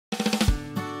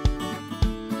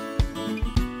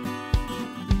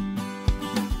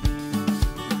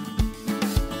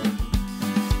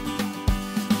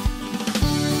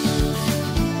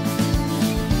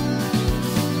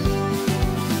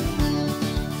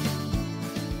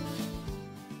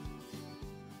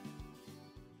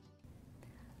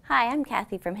Hi, I'm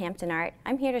Kathy from Hampton Art.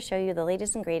 I'm here to show you the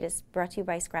latest and greatest brought to you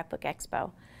by Scrapbook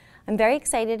Expo. I'm very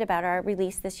excited about our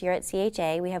release this year at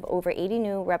CHA. We have over 80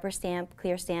 new rubber stamp,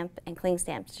 clear stamp, and cling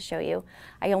stamps to show you.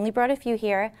 I only brought a few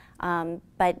here,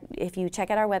 but if you check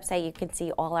out our website, you can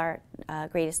see all our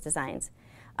greatest designs.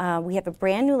 We have a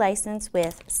brand new license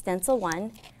with Stencil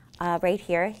 1 right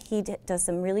here. He does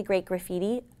some really great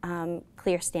graffiti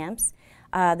clear stamps.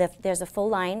 There's a full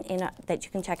line that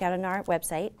you can check out on our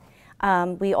website.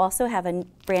 We also have a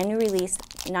brand new release,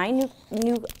 9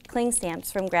 new cling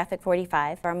stamps from Graphic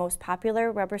 45, our most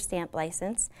popular rubber stamp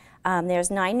license.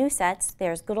 There's 9 new sets.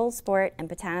 There's Good Old Sport and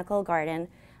Botanical Garden.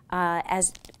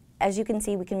 As you can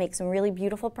see, we can make some really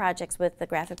beautiful projects with the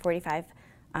Graphic 45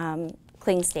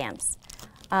 cling stamps.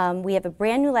 We have a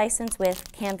brand new license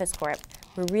with Canvas Corp.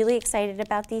 We're really excited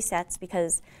about these sets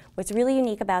because what's really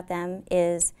unique about them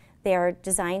is they are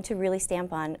designed to really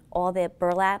stamp on all the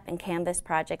burlap and canvas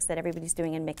projects that everybody's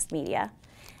doing in mixed media.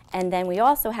 And then we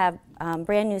also have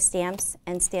brand new stamps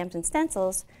and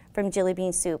stencils from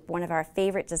Jillibean Soup, one of our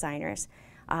favorite designers.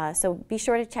 So be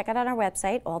sure to check out on our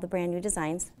website all the brand new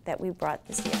designs that we brought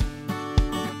this year.